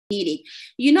needed.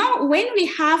 You know, when we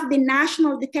have the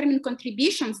national determined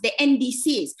contributions, the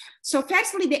NDCs. So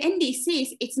firstly, the NDCs,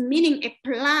 it's meaning a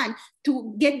plan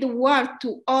to get the world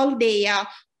to all the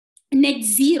net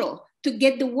zero, to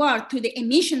get the world to the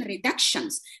emission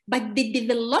reductions. But the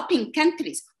developing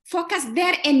countries focus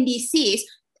their NDCs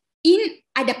in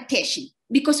adaptation,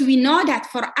 because we know that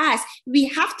for us, we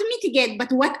have to mitigate,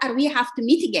 but what are we have to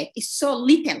mitigate is so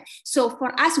little. So for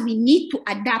us, we need to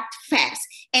adapt first.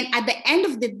 And at the end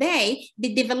of the day,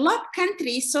 the developed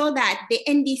countries, so that the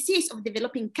NDCs of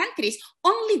developing countries,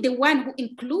 only the one who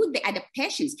include the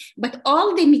adaptations, but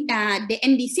all the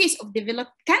NDCs of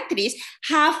developed countries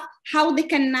have how they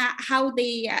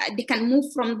can move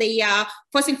from the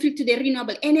fossil fuel to the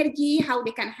renewable energy, how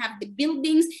they can have the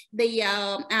buildings, the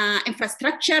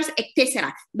infrastructures,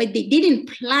 etc. But they didn't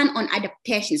plan on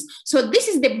adaptations. So this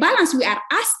is the balance we are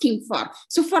asking for.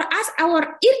 So for us, our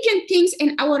urgent things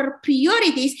and our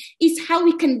priorities is how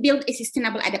we can build a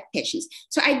sustainable adaptations.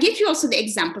 So I give you also the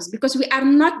examples, because we are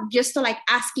not just like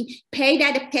asking, pay the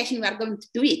adaptation, we are going to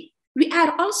do it. We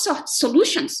are also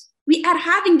solutions. We are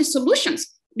having the solutions,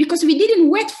 because we didn't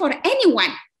wait for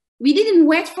anyone. We didn't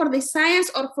wait for the science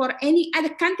or for any other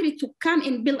country to come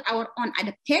and build our own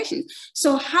adaptations.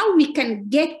 So how we can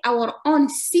get our own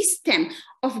system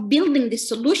of building the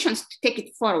solutions to take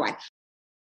it forward.